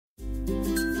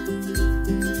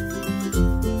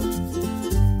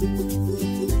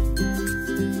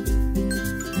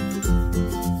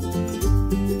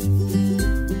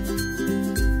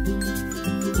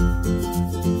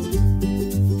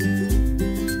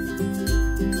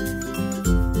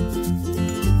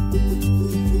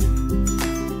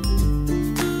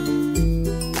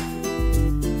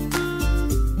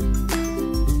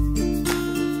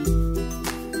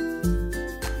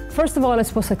First of all, I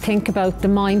suppose I think about the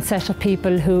mindset of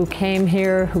people who came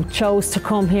here, who chose to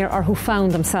come here, or who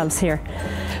found themselves here.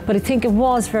 But I think it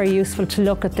was very useful to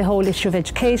look at the whole issue of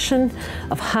education,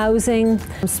 of housing,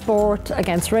 sport,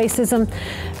 against racism,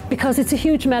 because it's a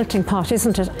huge melting pot,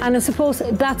 isn't it? And I suppose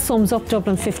that sums up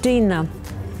Dublin 15 now.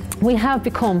 We have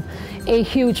become a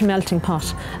huge melting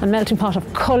pot, a melting pot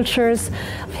of cultures,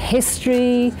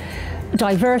 history,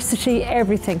 diversity,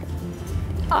 everything.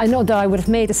 I know that I would have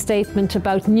made a statement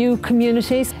about new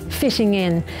communities fitting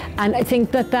in, and I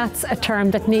think that that's a term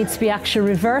that needs to be actually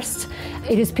reversed.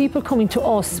 It is people coming to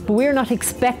us, but we're not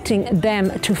expecting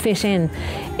them to fit in.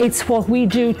 It's what we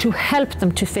do to help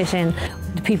them to fit in.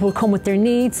 The people will come with their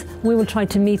needs, we will try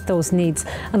to meet those needs.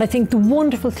 And I think the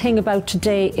wonderful thing about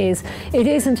today is it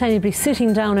isn't anybody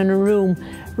sitting down in a room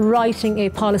writing a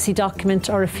policy document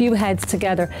or a few heads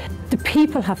together. The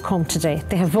people have come today.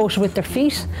 They have voted with their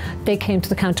feet, they came to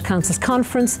the County Council's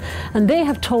conference, and they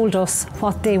have told us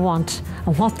what they want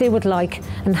and what they would like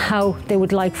and how they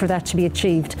would like for that to be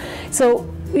achieved.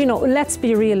 So, you know, let's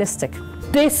be realistic.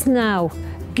 This now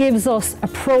gives us a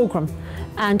programme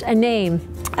and a name,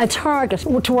 a target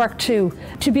to work to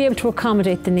be able to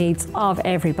accommodate the needs of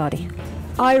everybody.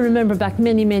 I remember back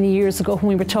many, many years ago when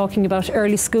we were talking about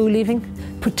early school leaving,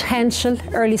 potential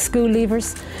early school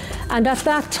leavers, and at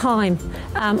that time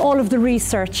all of the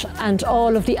research and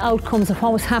all of the outcomes of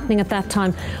what was happening at that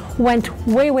time went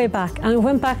way, way back, and it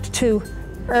went back to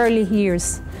early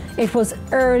years. It was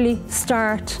early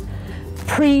start,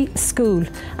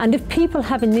 preschool, and if people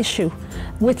have an issue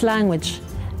with language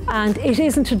and it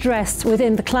isn't addressed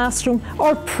within the classroom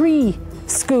or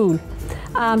preschool,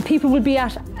 people will be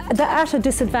at a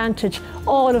disadvantage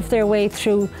all of their way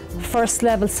through first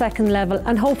level, second level,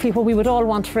 and hopefully what we would all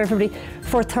want for everybody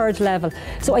for third level.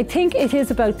 So I think it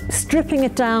is about stripping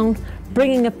it down,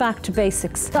 bringing it back to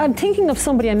basics. I'm thinking of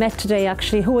somebody I met today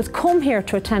actually who had come here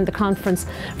to attend the conference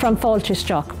from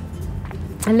Fáilte.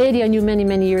 A lady I knew many,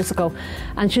 many years ago,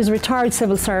 and she's a retired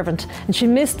civil servant, and she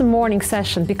missed the morning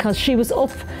session because she was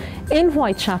up in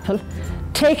Whitechapel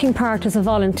taking part as a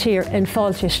volunteer in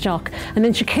Fáilte, and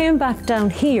then she came back down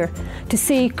here to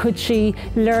see could she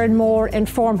learn more,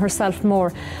 inform herself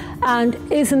more. And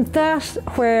isn't that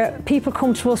where people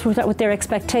come to us with their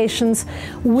expectations?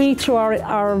 We, through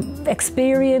our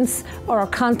experience or our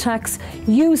contacts,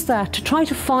 use that to try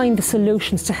to find the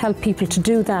solutions to help people to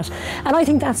do that. And I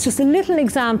think that's just a little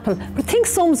example, but I think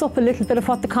sums up a little bit of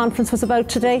what the conference was about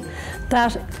today,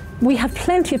 that we have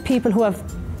plenty of people who have,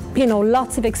 you know,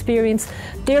 lots of experience,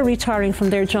 they're retiring from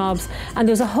their jobs, and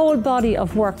there's a whole body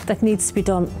of work that needs to be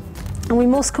done. And we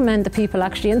must commend the people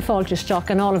actually in Fáilte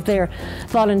and all of their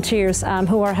volunteers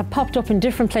who have popped up in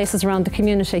different places around the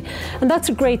community. And that's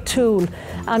a great tool.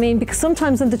 I mean, because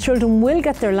sometimes the children will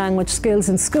get their language skills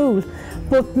in school,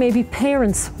 but maybe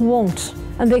parents won't,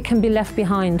 and they can be left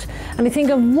behind. And I think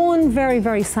of one very,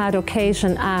 very sad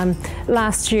occasion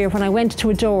last year when I went to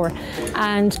a door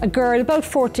and a girl about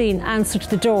 14 answered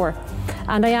the door,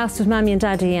 and I asked was Mammy and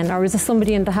Daddy in, or was there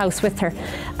somebody in the house with her,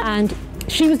 and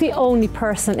she was the only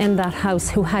person in that house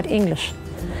who had English.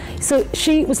 So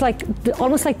she was like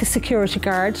almost like the security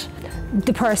guard,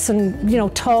 the person, you know,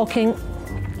 talking,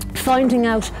 finding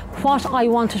out what I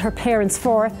wanted her parents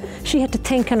for. She had to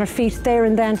think on her feet there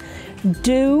and then.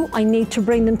 Do I need to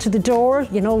bring them to the door?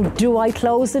 You know, do I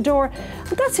close the door?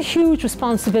 But that's a huge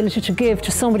responsibility to give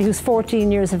to somebody who's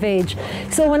 14 years of age.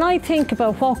 So when I think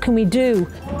about what can we do,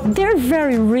 they're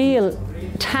very real,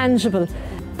 tangible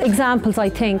examples, I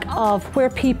think, of where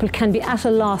people can be at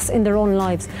a loss in their own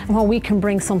lives and where we can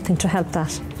bring something to help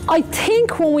that. I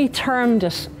think when we termed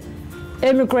it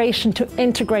immigration to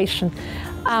integration,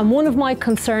 one of my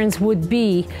concerns would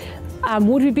be,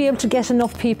 would we be able to get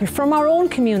enough people from our own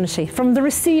community, from the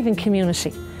receiving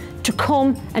community, to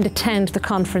come and attend the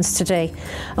conference today?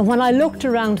 And when I looked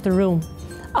around the room,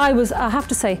 I was, I have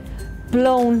to say,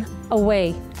 blown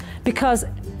away, because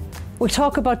we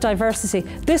talk about diversity.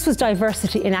 This was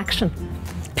diversity in action.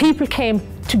 People came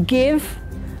to give,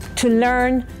 to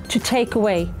learn, to take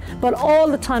away. But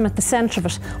all the time at the centre of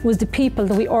it was the people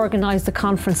that we organised the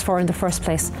conference for in the first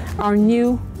place. Our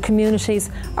new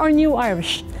communities, our new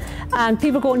Irish. And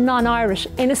people go non-Irish.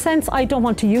 In a sense, I don't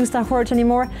want to use that word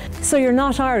anymore. So you're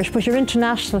not Irish, but you're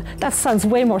international. That sounds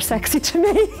way more sexy to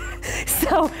me.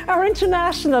 So our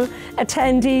international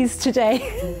attendees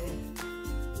today.